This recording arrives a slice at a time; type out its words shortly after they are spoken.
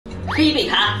黑贝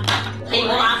卡，黑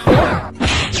魔法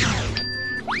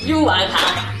，UR 卡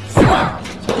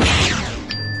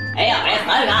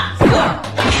，LSR 卡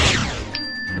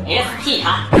，ST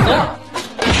卡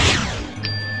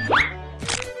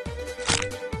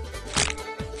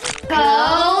狗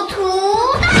土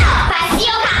豆，把稀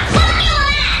有卡还给我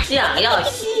们！想要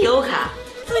稀有卡，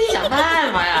自己想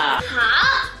办法呀。好，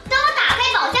等我打开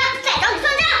宝箱再找你算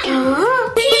账。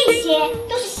这些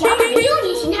都是小马的幼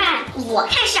年形态，我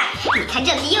看是啊。你看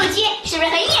这皮幼鸡是不是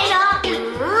很眼熟？这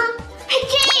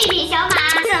匹小马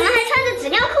怎么还穿着纸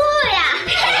尿裤呀？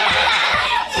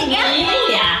你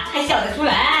呀，还笑得出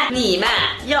来？你们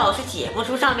要是解不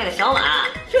出上面的小马，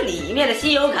这里面的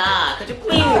稀有卡可就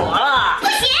归我了。不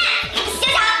行，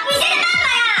小小，你想想办法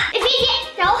呀！别急，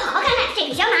让我好好看看这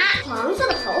匹小马。黄色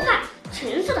的头发，橙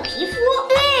色的皮肤，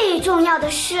最重要的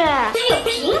是它有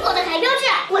苹果的台标志。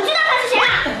我知道它是谁了。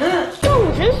动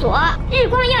物诊所，日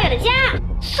光耀耀的家，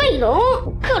穗龙，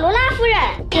克罗拉夫人，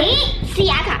呲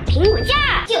牙卡苹果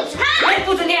架，就是它。哎，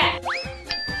不准念。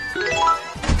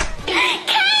开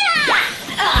了！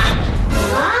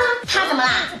他怎么了？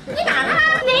你打他？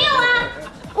没有啊。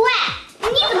喂，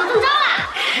你怎么中招了？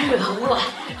可恶，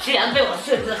居然被我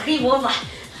设置的黑魔法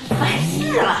反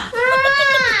噬了。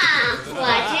我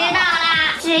知道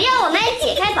啦，只要我们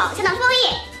解开宝箱的封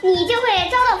印，你就会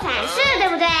遭到反噬，对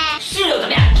不对？是又怎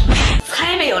么样？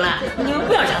才没有呢！你们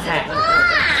不要瞎猜。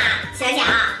小小，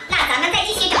那咱们再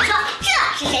继续找出这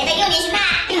是谁的幼年形态。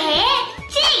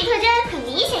这个特征很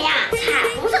明显呀，彩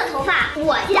虹色的头发。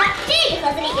我记得这个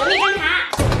盒子里有那张卡。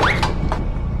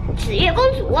紫月公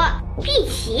主，碧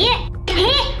琪，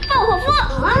爆火夫。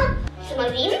怎么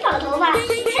云宝的头发不是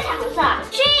彩虹色？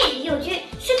这个幼居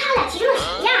是他俩其中的谁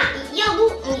呀？要不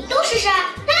你都试试？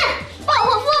爆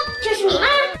火夫，这是你吗？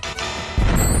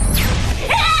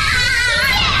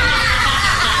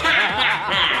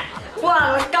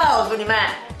忘了告诉你们，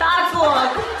答错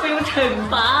会有惩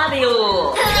罚的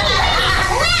哟。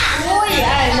我也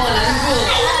爱莫能助。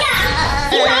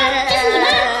这是你吗？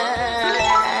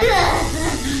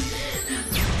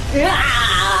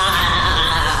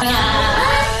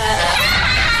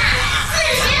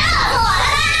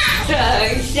剩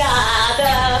下的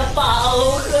宝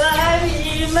盒，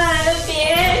你们别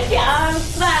想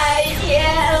再接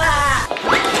了。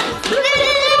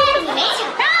你没抢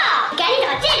到，赶紧找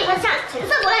这个盒子上橙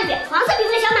色果烂卷、黄色皮肤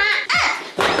的小马。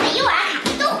我的UR卡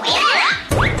都回来了。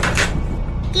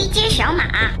低阶小马，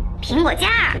苹果架，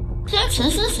天晴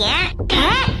新弦，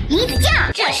鱼子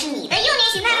酱，这是你的幼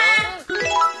年形态吗？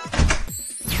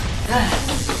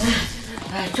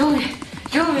终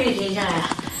于停下来了。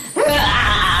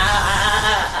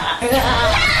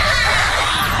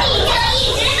你就一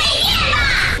直被骗吧！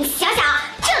小小，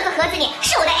这个盒子里是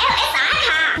我的 LSR 卡，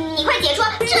你快解说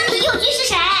这匹幼居是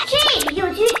谁？这匹幼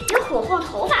居有火红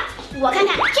头发，我看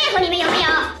看这盒里面有没有。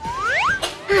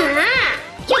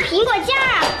有苹果架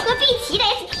和碧琪的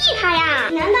ST 卡呀，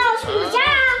难道是苹果架啊？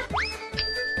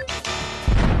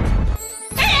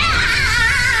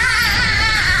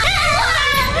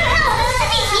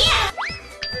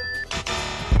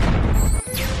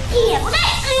也不对。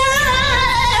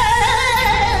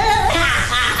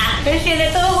现在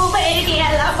都